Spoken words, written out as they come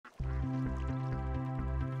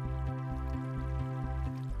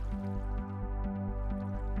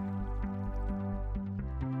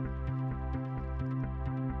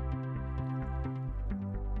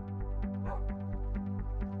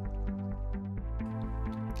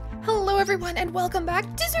everyone, and welcome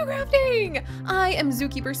back to Zoo Crafting! I am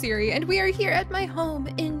Zookeeper Seri, and we are here at my home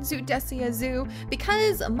in Zoodesia Zoo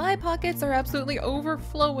because my pockets are absolutely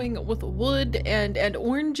overflowing with wood and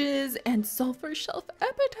oranges and sulfur shelf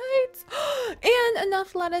appetites and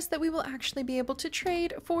enough lettuce that we will actually be able to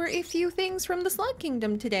trade for a few things from the Slug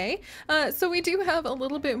Kingdom today. So we do have a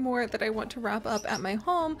little bit more that I want to wrap up at my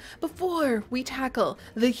home before we tackle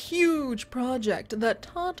the huge project that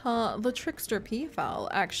Tata the Trickster Peafowl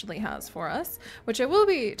actually has for us, which I will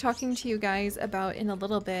be talking to you guys about in a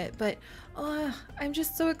little bit, but I'm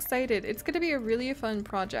just so excited. It's going to be a really fun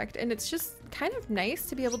project, and it's just kind of nice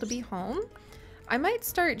to be able to be home. I might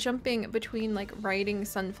start jumping between like riding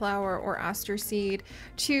sunflower or aster seed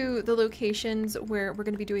to the locations where we're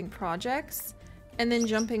going to be doing projects and then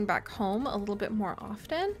jumping back home a little bit more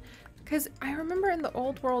often, because I remember in the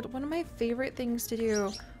old world one of my favorite things to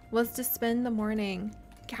do was to spend the morning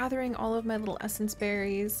gathering all of my little essence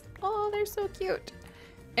berries. Oh, they're so cute.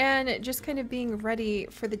 And just kind of being ready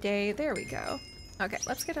for the day. There we go. Okay,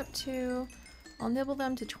 let's get up to, I'll nibble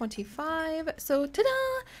them to 25. So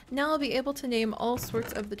ta-da! Now I'll be able to name all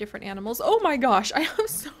sorts of the different animals. Oh my gosh, I have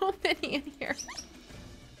so many in here.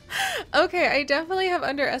 Okay, I definitely have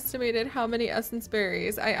underestimated how many essence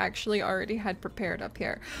berries I actually already had prepared up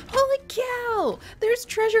here. Holy cow! There's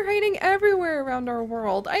treasure hiding everywhere around our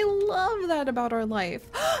world. I love that about our life.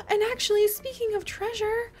 And actually, speaking of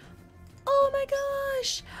treasure, oh my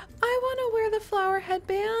gosh! I want to wear the flower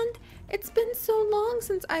headband. It's been so long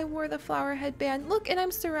since I wore the flower headband. Look, and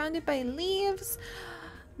I'm surrounded by leaves.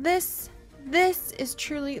 This is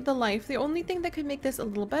truly the life. The only thing that could make this a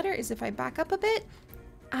little better is if I back up a bit.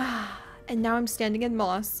 And now I'm standing in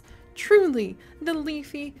moss. Truly the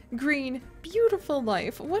leafy, green, beautiful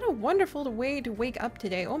life. What a wonderful way to wake up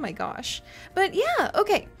today. Oh my gosh. But yeah,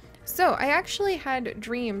 okay. So I actually had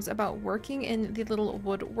dreams about working in the little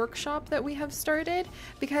wood workshop that we have started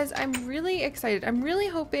because I'm really excited. I'm really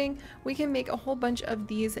hoping we can make a whole bunch of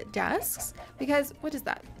these desks because, what is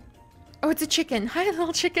that? Oh, it's a chicken. Hi,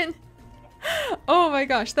 little chicken. Oh my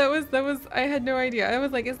gosh, that was, I had no idea. I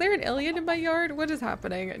was like, is there an alien in my yard? What is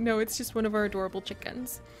happening? No, it's just one of our adorable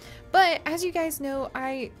chickens. But as you guys know,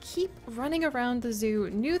 I keep running around the zoo,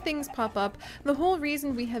 new things pop up. The whole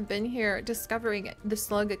reason we have been here discovering the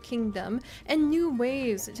Slug Kingdom and new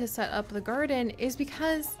ways to set up the garden is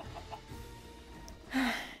because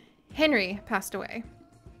Henry passed away.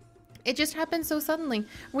 It just happened so suddenly.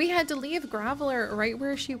 We had to leave Graveler right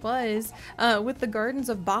where she was with the Gardens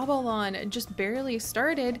of Babylon just barely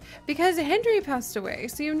started because Henry passed away.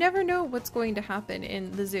 So you never know what's going to happen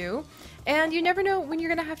in the zoo. And you never know when you're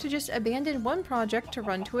going to have to just abandon one project to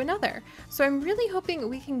run to another. So I'm really hoping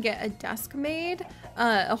we can get a desk made,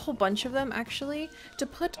 a whole bunch of them actually, to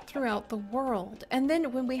put throughout the world. And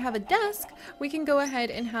then when we have a desk, we can go ahead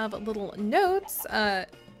and have little notes.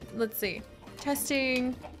 Let's see.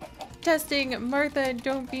 Testing, Martha,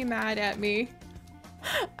 don't be mad at me.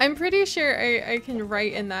 I'm pretty sure I can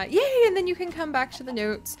write in that. Yay, and then you can come back to the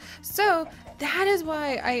notes. So that is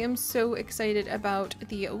why I am so excited about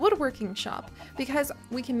the woodworking shop, because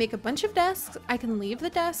we can make a bunch of desks. I can leave the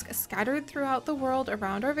desk scattered throughout the world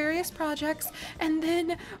around our various projects, and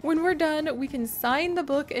then when we're done, we can sign the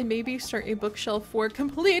book and maybe start a bookshelf for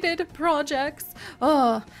completed projects.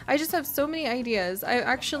 Oh, I just have so many ideas.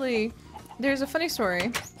 There's a funny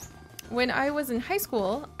story. When I was in high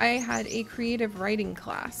school, I had a creative writing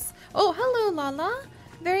class. Oh, hello, Lala.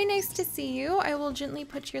 Very nice to see you. I will gently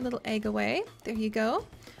put your little egg away. There you go.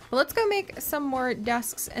 Well, let's go make some more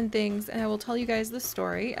desks and things, and I will tell you guys the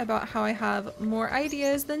story about how I have more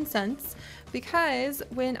ideas than sense, because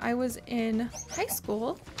when I was in high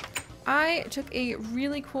school, I took a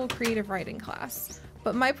really cool creative writing class.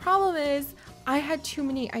 But my problem is I had too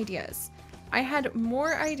many ideas. I had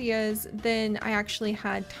more ideas than I actually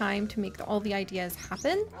had time to make all the ideas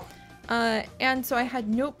happen. And so I had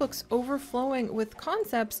notebooks overflowing with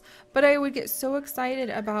concepts, but I would get so excited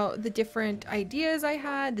about the different ideas I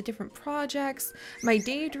had, the different projects, my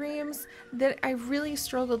daydreams, that I really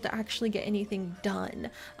struggled to actually get anything done.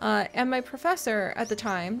 And my professor at the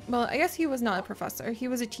time, well, I guess he was not a professor, he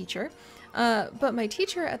was a teacher. But my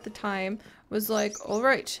teacher at the time was like, all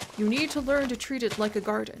right, you need to learn to treat it like a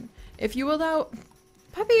garden. If you allow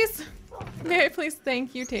puppies, may I please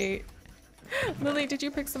thank you, Tate. Lily, did you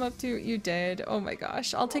pick some up too? You did. Oh my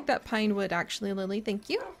gosh. I'll take that pine wood actually, Lily. Thank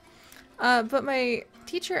you. But my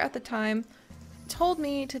teacher at the time told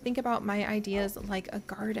me to think about my ideas like a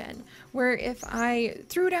garden, where if I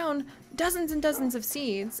threw down dozens and dozens of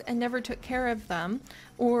seeds and never took care of them,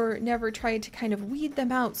 or never tried to kind of weed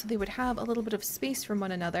them out so they would have a little bit of space from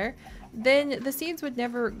one another, then the seeds would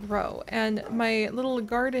never grow and my little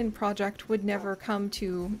garden project would never come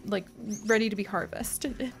to like ready to be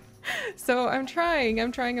harvested. So I'm trying.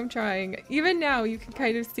 Even now you can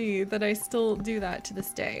kind of see that I still do that to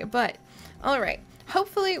this day, but all right.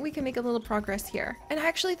 Hopefully we can make a little progress here. And I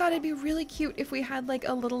actually thought it'd be really cute if we had like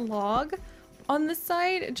a little log on the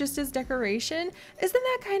side just as decoration. Isn't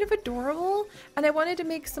that kind of adorable? And I wanted to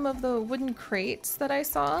make some of the wooden crates that I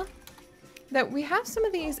saw. That we have some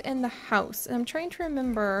of these in the house. And I'm trying to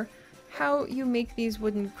remember how you make these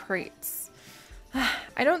wooden crates.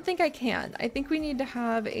 I don't think I can. I think we need to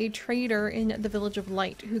have a trader in the Village of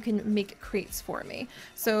Light who can make crates for me.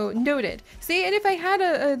 So noted. See, and if I had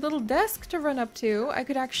a little desk to run up to, I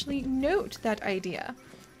could actually note that idea.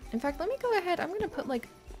 In fact, let me go ahead. I'm going to put like,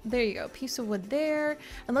 there you go, piece of wood there.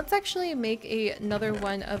 And let's actually make another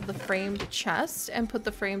one of the framed chest and put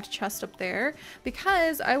the framed chest up there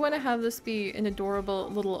because I want to have this be an adorable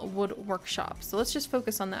little wood workshop. So let's just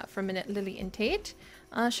focus on that for a minute, Lily and Tate.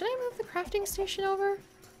 Should I move the crafting station over?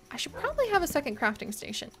 I should probably have a second crafting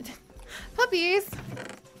station. Puppies!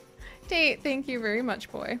 Tate, thank you very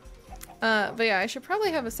much, boy. But yeah, I should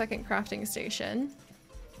probably have a second crafting station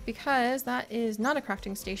because that is not a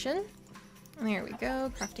crafting station. There we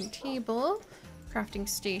go. Crafting table. Crafting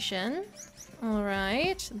station.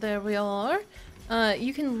 Alright, there we are.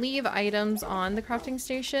 You can leave items on the crafting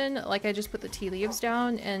station. Like I just put the tea leaves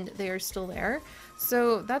down and they are still there.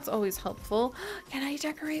 So that's always helpful. Can I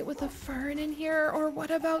decorate with a fern in here? Or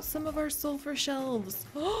what about some of our sulfur shelves?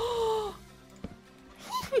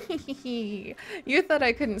 You thought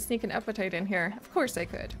I couldn't sneak an appetite in here. Of course I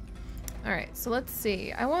could. Alright, so let's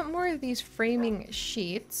see. I want more of these framing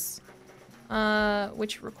sheets.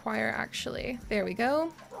 Which require actually, there we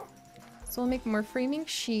go. So we'll make more framing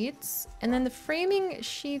sheets. And then the framing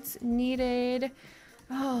sheets needed,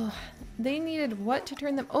 oh, they needed what to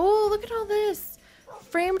turn them? Oh, look at all this.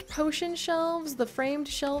 Framed potion shelves, the framed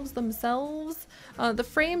shelves themselves, the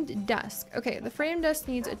framed desk. Okay, the framed desk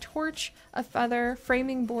needs a torch, a feather,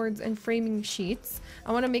 framing boards, and framing sheets.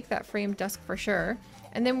 I want to make that framed desk for sure.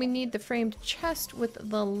 And then we need the framed chest with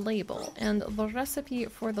the label. And the recipe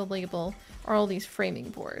for the label are all these framing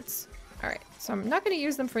boards. Alright, so I'm not going to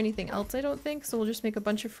use them for anything else, I don't think. So we'll just make a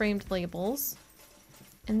bunch of framed labels.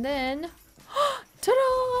 And then...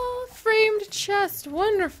 ta-da! Framed chest!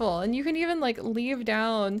 Wonderful! And you can even like leave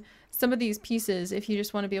down some of these pieces if you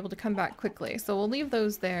just want to be able to come back quickly. So we'll leave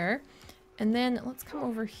those there. And then let's come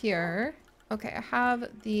over here. Okay, I have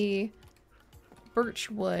the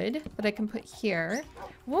birch wood that I can put here.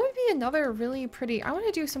 What would be another really pretty... I want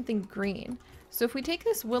to do something green. So if we take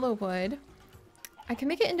this willow wood, I can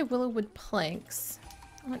make it into willow wood planks.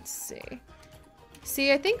 Let's see.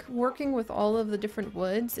 See, I think working with all of the different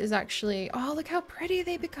woods is actually... Oh, look how pretty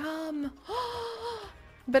they become!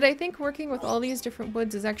 But I think working with all these different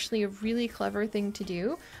woods is actually a really clever thing to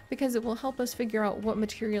do because it will help us figure out what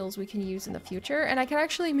materials we can use in the future. And I can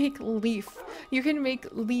actually make leaf. You can make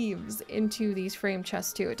leaves into these frame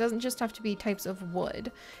chests too. It doesn't just have to be types of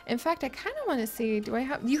wood. In fact, I kind of want to see, do I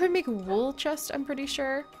have... You can make a wool chest, I'm pretty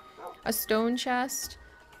sure. A stone chest.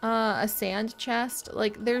 A sand chest.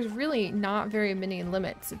 Like, there's really not very many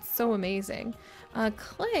limits. It's so amazing.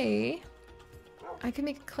 Clay. I can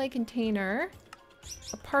make a clay container.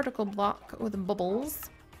 A particle block with bubbles.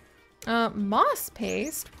 Moss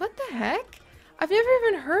paste? What the heck? I've never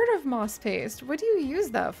even heard of moss paste. What do you use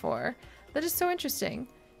that for? That is so interesting.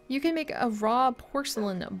 You can make a raw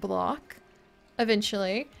porcelain block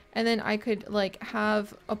eventually. And then I could like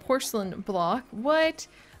have a porcelain block. What?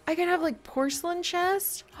 I can have like porcelain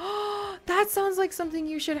chest? Oh, that sounds like something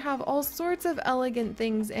you should have all sorts of elegant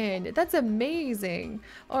things in. That's amazing.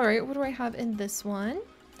 All right, what do I have in this one?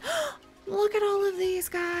 Look at all of these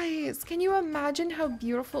guys. Can you imagine how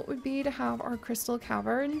beautiful it would be to have our crystal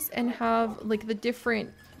caverns and have like the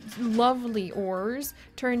different lovely ores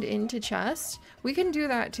turned into chests? We can do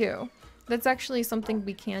that too. That's actually something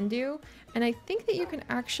we can do. And I think that you can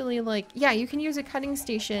actually like, yeah, you can use a cutting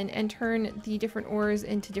station and turn the different ores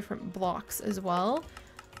into different blocks as well.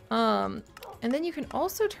 And then you can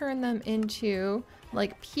also turn them into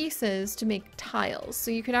like pieces to make tiles.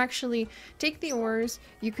 So you could actually take the ores,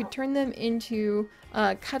 you could turn them into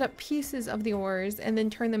cut up pieces of the ores and then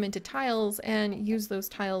turn them into tiles and use those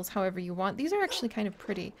tiles however you want. These are actually kind of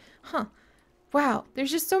pretty. Huh. Wow,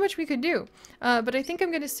 there's just so much we could do. But I think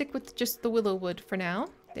I'm going to stick with just the willow wood for now.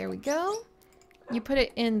 There we go. You put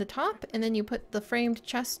it in the top, and then you put the framed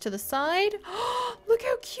chest to the side. Look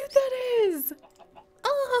how cute that is!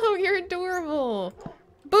 Oh, you're adorable!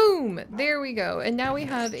 Boom! There we go. And now we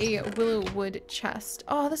have a willow wood chest.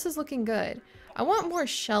 Oh, this is looking good. I want more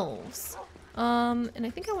shelves. And I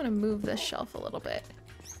think I want to move this shelf a little bit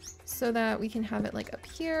so that we can have it like up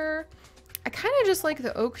here. I kind of just like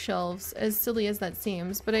the oak shelves, as silly as that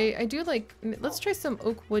seems, but I do like, let's try some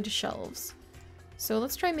oak wood shelves. So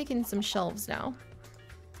let's try making some shelves now.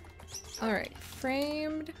 All right,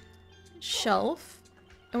 framed shelf.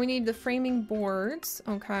 And we need the framing boards,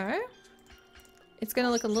 okay. It's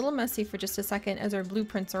gonna look a little messy for just a second as our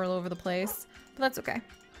blueprints are all over the place, but that's okay.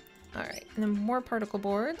 All right, and then more particle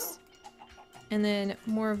boards. And then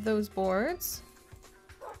more of those boards.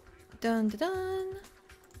 Dun dun dun.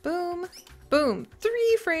 Boom. Boom.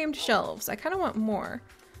 3 framed shelves. I kind of want more.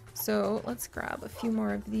 So let's grab a few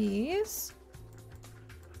more of these.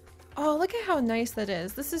 Oh, look at how nice that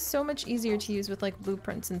is. This is so much easier to use with like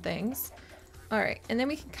blueprints and things. All right, and then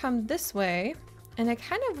we can come this way. And I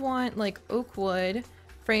kind of want like oak wood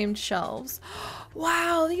framed shelves.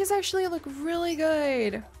 Wow, these actually look really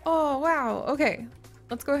good. Oh, wow. Okay,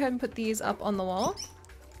 let's go ahead and put these up on the wall.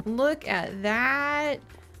 Look at that.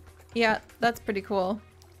 Yeah, that's pretty cool.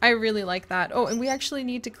 I really like that. Oh, and we actually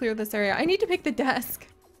need to clear this area. I need to make the desk.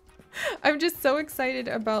 I'm just so excited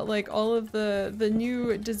about like all of the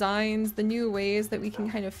new designs, the new ways that we can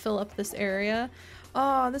kind of fill up this area.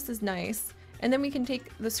 Oh, this is nice. And then we can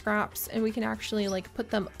take the scraps and we can actually like put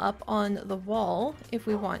them up on the wall if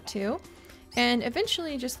we want to. And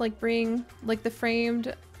eventually just like bring like the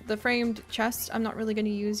framed chest I'm not really going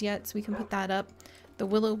to use yet, so we can put that up. The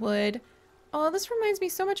willow wood. Oh, this reminds me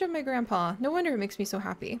so much of my grandpa. No wonder it makes me so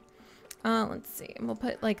happy. Let's see. And we'll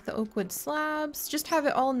put like the oak wood slabs. Just have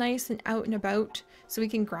it all nice and out and about so we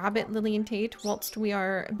can grab it, Lily and Tate, whilst we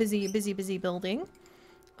are busy building.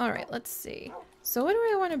 All right, let's see. So what do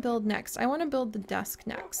I want to build next? I want to build the desk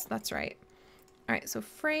next. That's right. All right, so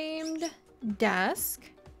framed desk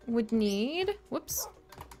would need, whoops.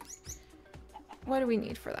 What do we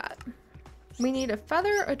need for that? We need a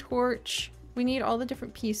feather, a torch. We need all the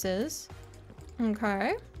different pieces.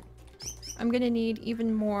 Okay. I'm gonna need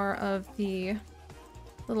even more of the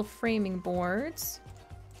little framing boards.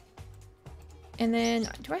 And then,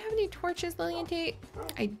 do I have any torches, Lily and Tate?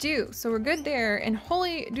 I do, so we're good there. And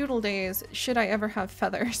holy doodle days, should I ever have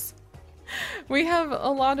feathers. We have a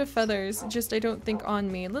lot of feathers, just I don't think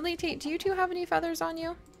on me. Lily, Tate, do you two have any feathers on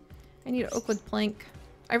you? I need an oak wood plank.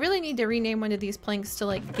 I really need to rename one of these planks to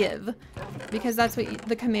like give, because that's what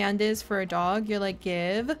the command is for a dog. You're like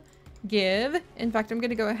give, give. In fact, I'm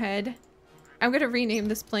gonna go ahead. I'm gonna rename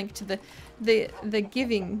this plank to the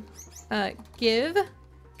giving give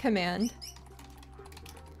command.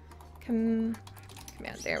 Command,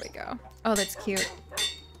 there we go. Oh, that's cute.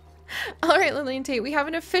 All right, Lily and Tate, we have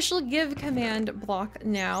an official give command block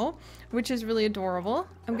now, which is really adorable.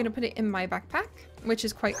 I'm gonna put it in my backpack, which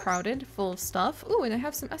is quite crowded, full of stuff. Ooh, and I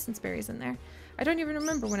have some essence berries in there. I don't even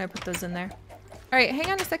remember when I put those in there. All right,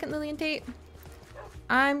 hang on a second, Lily and Tate.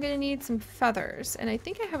 I'm gonna need some feathers, and I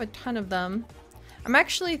think I have a ton of them. I'm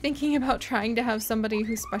actually thinking about trying to have somebody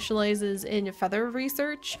who specializes in feather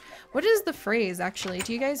research. What is the phrase, actually?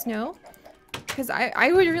 Do you guys know? Because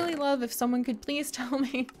I would really love if someone could please tell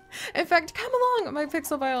me. In fact, come along, my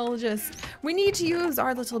pixel biologist. We need to use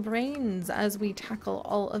our little brains as we tackle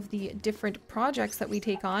all of the different projects that we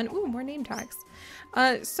take on. Ooh, more name tags.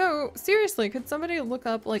 So seriously, could somebody look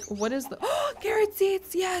up like what is the carrot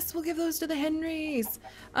seeds? Yes, we'll give those to the Henrys.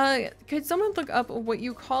 Could someone look up what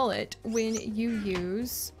you call it when you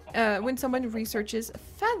use when someone researches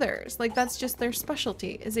feathers? Like that's just their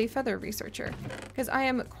specialty, is a feather researcher. Because I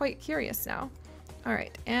am quite curious now. All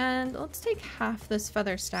right, and let's take half this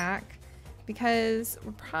feather stack because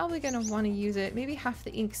we're probably gonna want to use it. Maybe half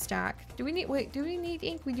the ink stack. Do we need? Wait, do we need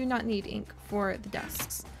ink? We do not need ink for the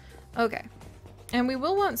desks. Okay. And we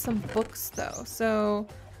will want some books though, so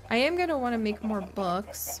I am going to want to make more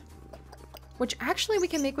books, which actually we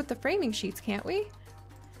can make with the framing sheets, can't we?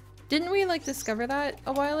 Didn't we like discover that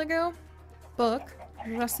a while ago? Book,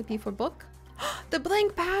 recipe for book. The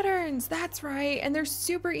blank patterns, that's right, and they're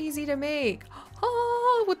super easy to make.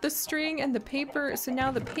 Oh, with the string and the paper. So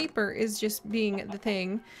now the paper is just being the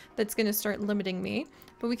thing that's going to start limiting me,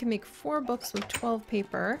 but we can make 4 books with 12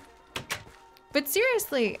 paper. But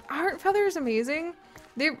seriously, aren't feathers amazing?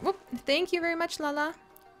 Whoop, thank you very much, Lala.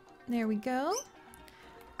 There we go.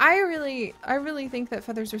 I really think that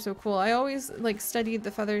feathers are so cool. I always like study the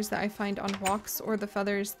feathers that I find on walks or the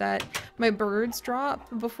feathers that my birds drop.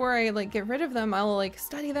 Before I like get rid of them, I'll like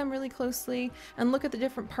study them really closely and look at the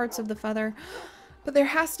different parts of the feather. But there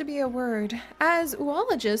has to be a word, as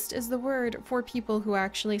zoologist is the word for people who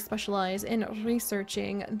actually specialize in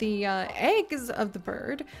researching the eggs of the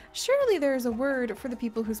bird. Surely there's a word for the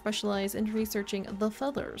people who specialize in researching the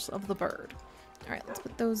feathers of the bird. All right, let's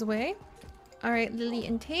put those away. All right, Lily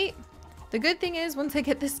and Tate. The good thing is, once I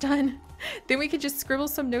get this done, then we can just scribble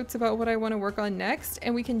some notes about what I want to work on next,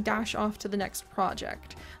 and we can dash off to the next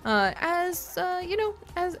project. You know,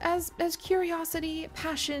 as curiosity,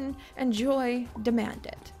 passion, and joy demand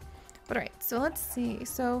it. But all right, so let's see.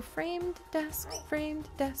 So framed desk,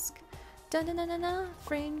 da-na-na-na-na,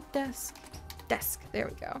 framed desk, desk. There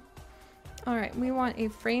we go. All right, we want a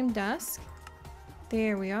framed desk.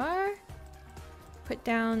 There we are. Put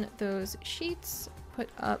down those sheets, put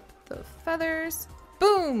up the feathers.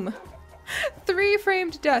 Boom! 3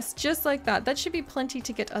 framed desks, just like that. That should be plenty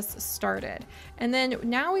to get us started. And then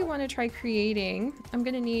now we want to try creating, I'm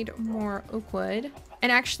going to need more oak wood. And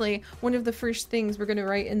actually, one of the first things we're going to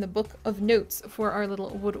write in the book of notes for our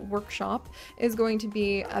little wood workshop is going to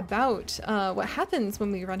be about what happens when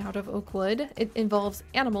we run out of oak wood. It involves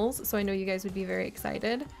animals, so I know you guys would be very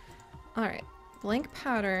excited. All right, blank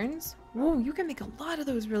patterns. Whoa, you can make a lot of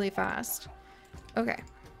those really fast. Okay.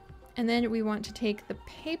 And then we want to take the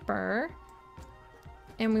paper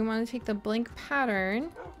and we want to take the blank pattern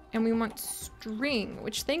and we want string,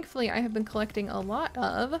 which thankfully I have been collecting a lot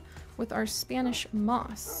of with our Spanish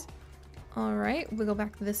moss. All right, we'll go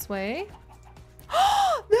back this way.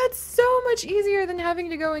 Oh, that's so much easier than having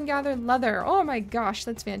to go and gather leather. Oh my gosh,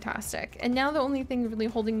 that's fantastic. And now the only thing really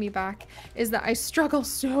holding me back is that I struggle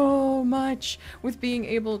so much with being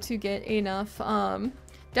able to get enough,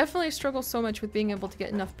 definitely struggle so much with being able to get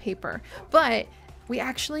enough paper, but we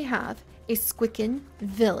actually have a Squicken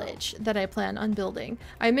village that I plan on building.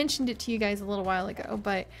 I mentioned it to you guys a little while ago,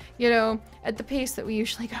 but you know, at the pace that we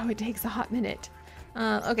usually go, it takes a hot minute.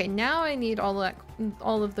 Okay, now I need all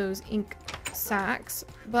of those ink sacks,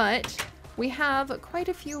 but we have quite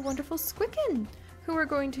a few wonderful Squicken who are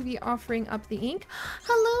going to be offering up the ink.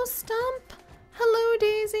 Hello, Stump. Hello,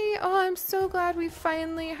 Daisy. Oh, I'm so glad we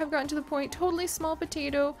finally have gotten to the point. Totally small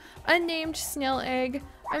potato, unnamed snail egg.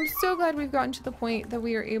 I'm so glad we've gotten to the point that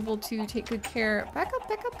we are able to take good care. Back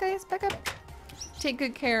up, guys, back up. Take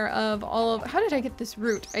good care of all of, how did I get this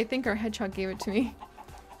root? I think our hedgehog gave it to me.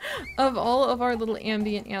 Of all of our little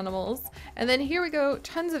ambient animals. And then here we go,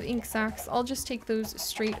 tons of ink sacks. I'll just take those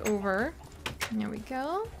straight over. There we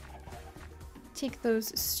go. Take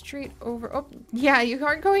those straight over. Oh, yeah, you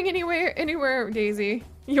aren't going anywhere, Daisy.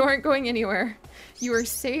 You aren't going anywhere. You are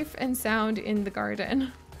safe and sound in the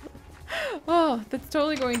garden. Oh, that's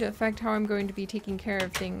totally going to affect how I'm going to be taking care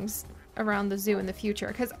of things around the zoo in the future,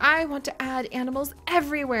 because I want to add animals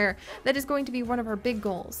everywhere. That is going to be one of our big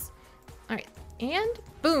goals. All right, and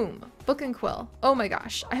boom, book and quill. Oh my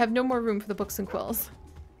gosh, I have no more room for the books and quills.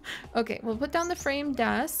 Okay, we'll put down the frame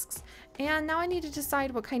desks, and now I need to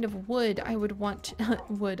decide what kind of wood I would want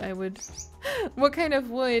what kind of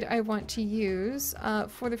wood I want to use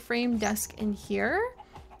for the frame desk in here.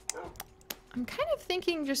 I'm kind of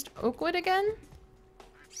thinking just oak wood again,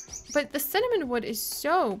 but the cinnamon wood is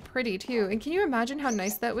so pretty too. And can you imagine how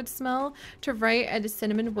nice that would smell to write at a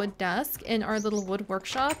cinnamon wood desk in our little wood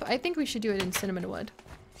workshop? I think we should do it in cinnamon wood.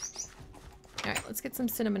 All right, let's get some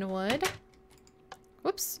cinnamon wood.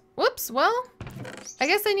 Whoops. Well, I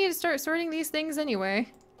guess I need to start sorting these things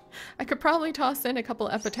anyway. I could probably toss in a couple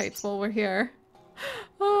epitites while we're here.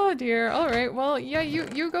 Oh dear. All right. Well, yeah,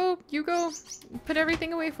 you go put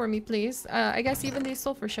everything away for me, please. I guess even these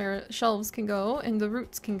sulfur shelves can go and the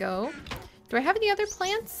roots can go. Do I have any other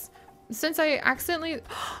plants? Since I accidentally,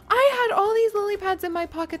 I had all these lily pads in my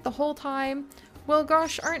pocket the whole time. Well,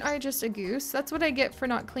 gosh, aren't I just a goose? That's what I get for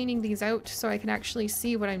not cleaning these out so I can actually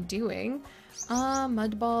see what I'm doing.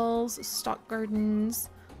 Mud balls, stock gardens.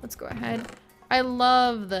 Let's go ahead. I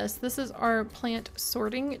love this. This is our plant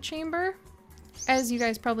sorting chamber. As you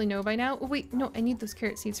guys probably know by now. Oh, wait, no, I need those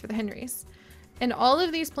carrot seeds for the Henrys. And all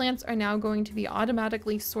of these plants are now going to be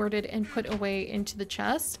automatically sorted and put away into the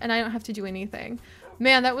chest, and I don't have to do anything.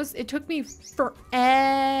 Man, it took me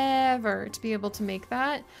forever to be able to make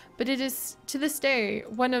that, but it is, to this day,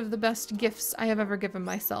 one of the best gifts I have ever given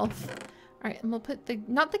myself. All right, and we'll put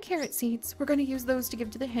not the carrot seeds, we're going to use those to give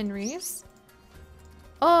to the Henrys.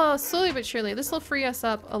 Oh, slowly but surely, this will free us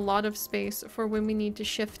up a lot of space for when we need to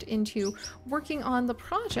shift into working on the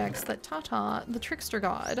projects that Tata, the trickster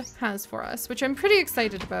god, has for us, which I'm pretty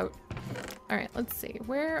excited about. All right, let's see.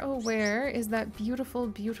 Where is that beautiful,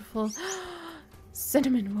 beautiful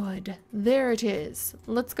cinnamon wood? There it is.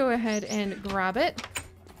 Let's go ahead and grab it.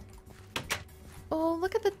 Oh,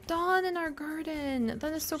 look at the dawn in our garden.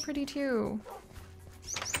 That is so pretty too.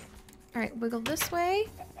 All right, wiggle this way.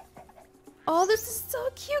 Oh, this is so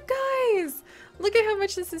cute, guys. Look at how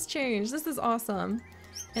much this has changed. This is awesome.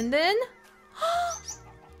 And then,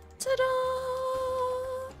 ta-da!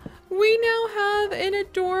 We now have an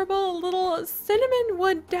adorable little cinnamon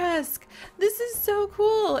wood desk. This is so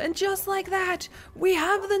cool. And just like that, we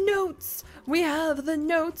have the notes. We have the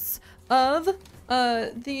notes of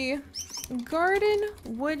the garden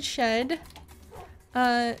woodshed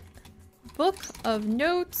book of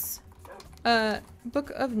notes. Book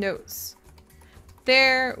of notes.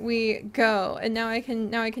 There we go. And now I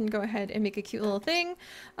can go ahead and make a cute little thing.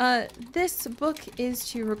 This book is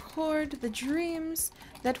to record the dreams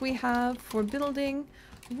that we have for building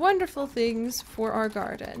wonderful things for our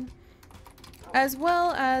garden, as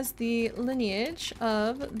well as the lineage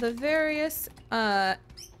of the various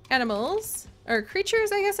animals, or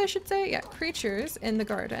creatures, I guess I should say. Yeah, creatures in the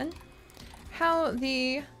garden. How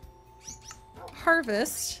the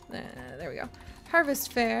harvest, there we go,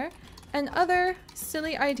 harvest fair, and other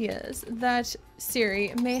silly ideas that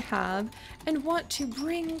Seri may have and want to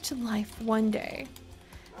bring to life one day.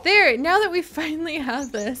 There, now that we finally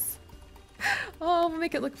have this, oh, we'll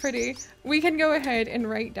make it look pretty, we can go ahead and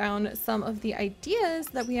write down some of the ideas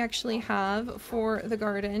that we actually have for the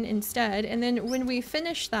garden instead. And then when we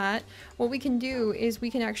finish that, what we can do is we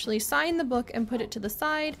can actually sign the book and put it to the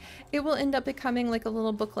side. It will end up becoming like a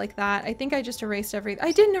little book like that. I think I just erased everything.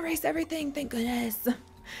 I didn't erase everything, thank goodness.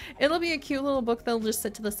 It'll be a cute little book that'll just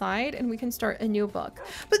sit to the side and we can start a new book.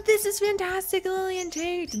 But this is fantastic, Lily and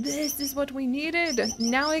Tate. This is what we needed.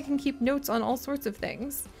 Now I can keep notes on all sorts of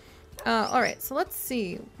things. Alright, so let's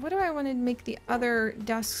see. What do I want to make the other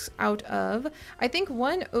desks out of? I think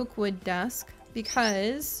one oak wood desk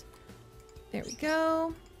because, there we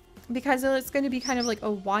go. Because it's going to be kind of like a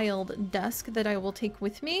wild desk that I will take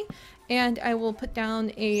with me, and I will put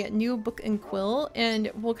down a new book and quill, and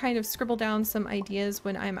we'll kind of scribble down some ideas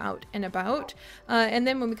when I'm out and about. And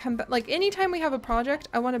then when we come back, like anytime we have a project,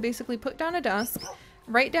 I want to basically put down a desk,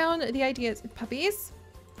 write down the ideas. Puppies?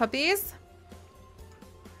 Puppies?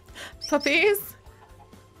 Puppies?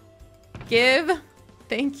 Give.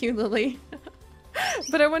 Thank you, Lily.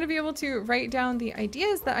 But I want to be able to write down the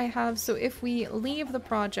ideas that I have, so if we leave the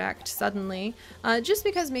project suddenly, just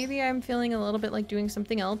because maybe I'm feeling a little bit like doing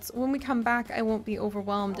something else, when we come back I won't be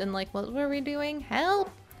overwhelmed and like, what were we doing?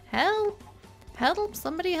 Help! Help! Help!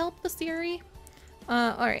 Somebody help the Seri!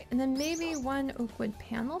 Alright, and then maybe one oak wood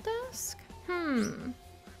panel desk?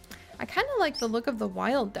 I kind of like the look of the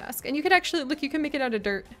wild desk, and you could actually, look, you can make it out of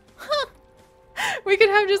dirt. We could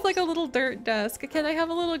have just like a little dirt desk. Can I have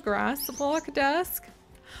a little grass block desk?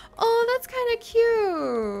 Oh, that's kind of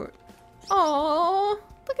cute. Oh,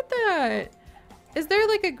 look at that. Is there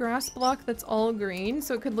like a grass block that's all green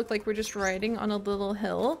so it could look like we're just riding on a little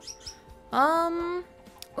hill? Oh,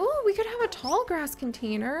 we could have a tall grass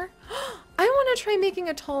container. I want to try making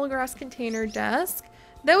a tall grass container desk.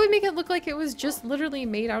 That would make it look like it was just literally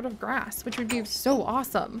made out of grass, which would be so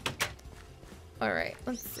awesome. All right,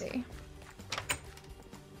 let's see.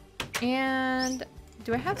 And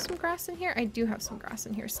do I have some grass in here? I do have some grass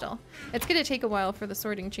in here still. It's gonna take a while for the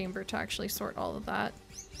sorting chamber to actually sort all of that.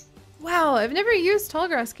 Wow, I've never used tall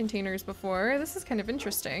grass containers before. This is kind of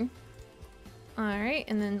interesting. All right,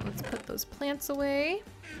 and then let's put those plants away.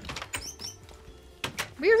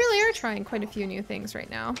 We really are trying quite a few new things right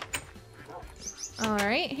now. All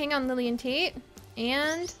right, hang on, Lily and Tate,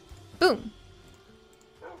 and boom.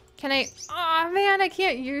 Can I, oh man, I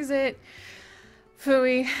can't use it.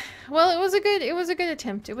 Phooey. Well, it was a good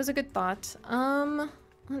attempt. It was a good thought.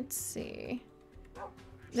 Let's see.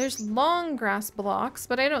 There's long grass blocks,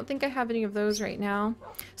 but I don't think I have any of those right now.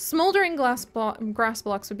 Smoldering grass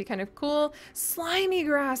blocks would be kind of cool. Slimy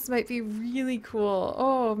grass might be really cool.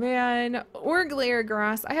 Oh man. Org layer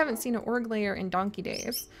grass. I haven't seen an org layer in donkey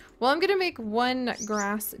days. Well, I'm gonna make one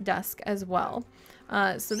grass desk as well.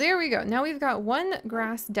 So there we go. Now we've got one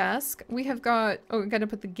grass desk. We have got, oh, we gotta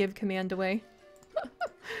put the give command away.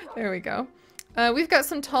 There we go. We've got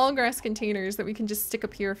some tall grass containers that we can just stick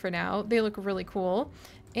up here for now. They look really cool.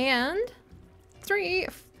 And 3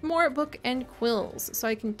 more book and quills. So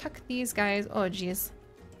I can tuck these guys. Oh, geez.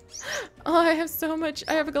 Oh, I have so much.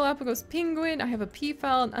 I have a Galapagos penguin. I have a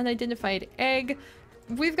peafowl, an unidentified egg.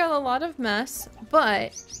 We've got a lot of mess,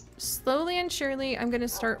 but slowly and surely I'm going to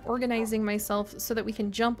start organizing myself so that we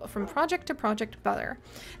can jump from project to project better.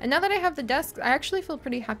 And now that I have the desk, I actually feel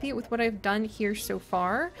pretty happy with what I've done here so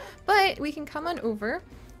far. But we can come on over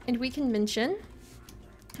and we can mention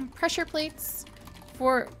pressure plates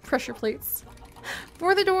for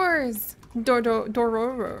the doors.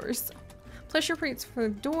 Doors. Pressure plates for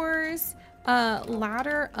doors.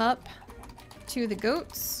 Ladder up to the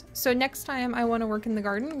goats. So next time I want to work in the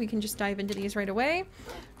garden, we can just dive into these right away.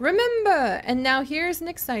 Remember, and now here's an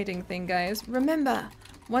exciting thing, guys. Remember,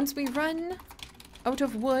 once we run out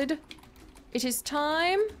of wood, it is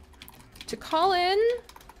time to call in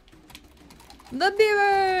the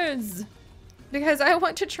beavers! Because I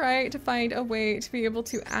want to try to find a way to be able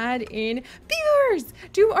to add in beavers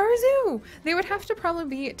to our zoo. They would have to probably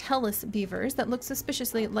be Tellus beavers that look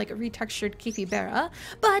suspiciously like a retextured capybara,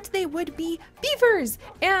 but they would be beavers.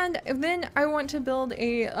 And then I want to build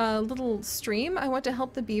a little stream. I want to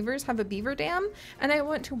help the beavers have a beaver dam, and I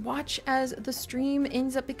want to watch as the stream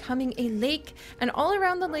ends up becoming a lake. And all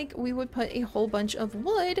around the lake, we would put a whole bunch of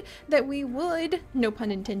wood that we would, no pun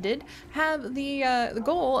intended, have the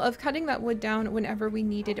goal of cutting that wood down whenever we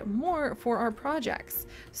needed more for our projects.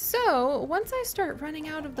 So once I start running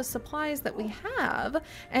out of the supplies that we have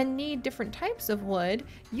and need different types of wood,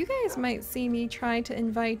 you guys might see me try to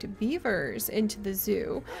invite beavers into the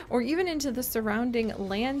zoo or even into the surrounding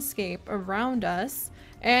landscape around us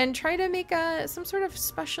and try to make some sort of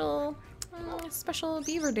special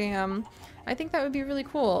beaver dam. I think that would be really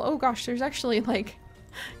cool. Oh gosh, there's actually like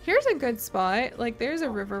here's a good spot. Like, there's a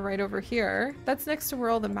river right over here. That's next to where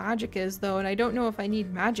all the magic is, though, and I don't know if I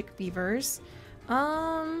need magic beavers.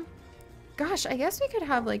 Gosh, I guess we could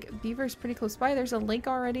have, like, beavers pretty close by. There's a lake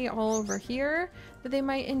already all over here that they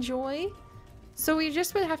might enjoy. So we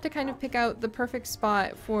just would have to kind of pick out the perfect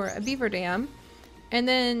spot for a beaver dam. And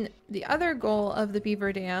then the other goal of the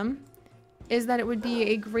beaver dam is that it would be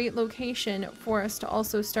a great location for us to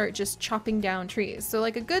also start just chopping down trees. So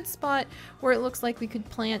like a good spot where it looks like we could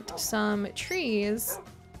plant some trees,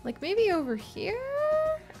 like maybe over here?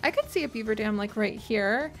 I could see a beaver dam like right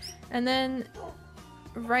here. And then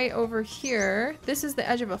right over here, this is the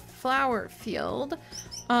edge of a flower field.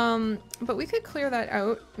 But we could clear that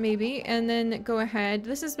out maybe and then go ahead.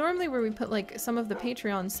 This is normally where we put like some of the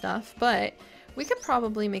Patreon stuff, but we could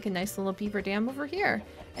probably make a nice little beaver dam over here.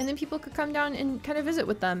 And then people could come down and kind of visit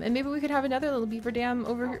with them. And maybe we could have another little beaver dam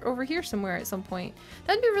over here somewhere at some point.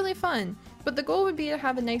 That'd be really fun. But the goal would be to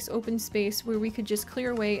have a nice open space where we could just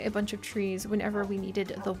clear away a bunch of trees whenever we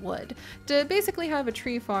needed the wood. To basically have a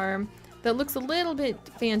tree farm that looks a little bit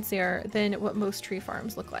fancier than what most tree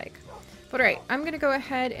farms look like. But alright, I'm gonna go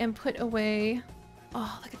ahead and put away...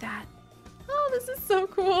 Oh, look at that. Oh, this is so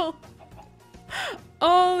cool.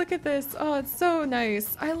 Oh, look at this. Oh, it's so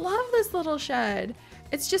nice. I love this little shed.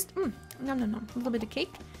 It's just, a little bit of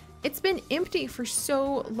cake. It's been empty for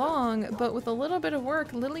so long, but with a little bit of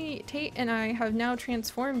work, Lily, Tate, and I have now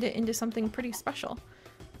transformed it into something pretty special.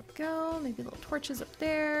 There we go. Maybe little torches up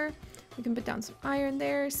there. We can put down some iron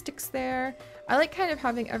there, sticks there. I like kind of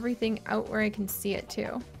having everything out where I can see it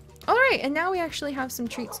too. All right, and now we actually have some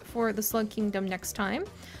treats for the Slug Kingdom next time.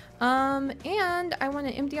 And I want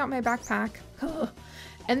to empty out my backpack.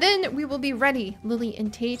 And then we will be ready, Lily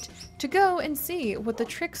and Tate, to go and see what the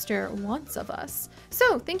trickster wants of us.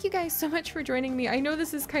 So thank you guys so much for joining me. I know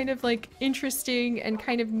this is kind of like interesting and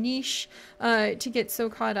kind of niche to get so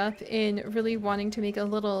caught up in really wanting to make a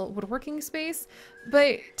little woodworking space.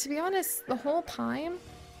 But to be honest, the whole time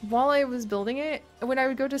while I was building it, when I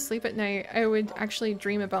would go to sleep at night, I would actually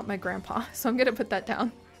dream about my grandpa. So I'm gonna put that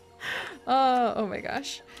down. Oh my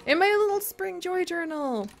gosh. In my little spring joy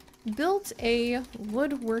journal, built a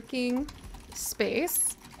woodworking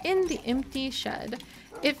space in the empty shed.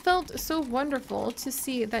 It felt so wonderful to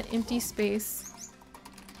see that empty space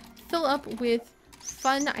fill up with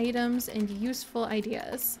fun items and useful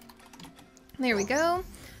ideas. There we go.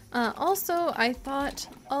 Also, I thought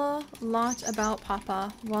a lot about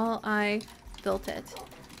Papa while I built it.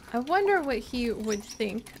 I wonder what he would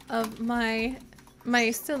think of my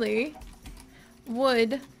silly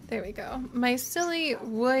wood. There we go. My silly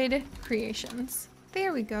wood creations.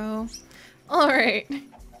 There we go. All right.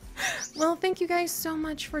 Well, thank you guys so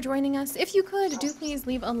much for joining us. If you could, do please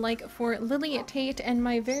leave a like for Lily, Tate, and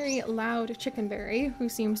my very loud Chickenberry, who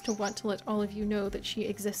seems to want to let all of you know that she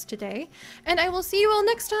exists today. And I will see you all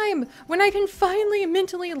next time, when I can finally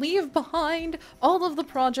mentally leave behind all of the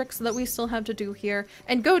projects that we still have to do here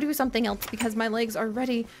and go do something else because my legs are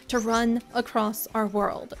ready to run across our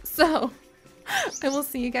world. So, I will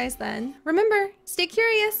see you guys then. Remember, stay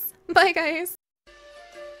curious. Bye, guys.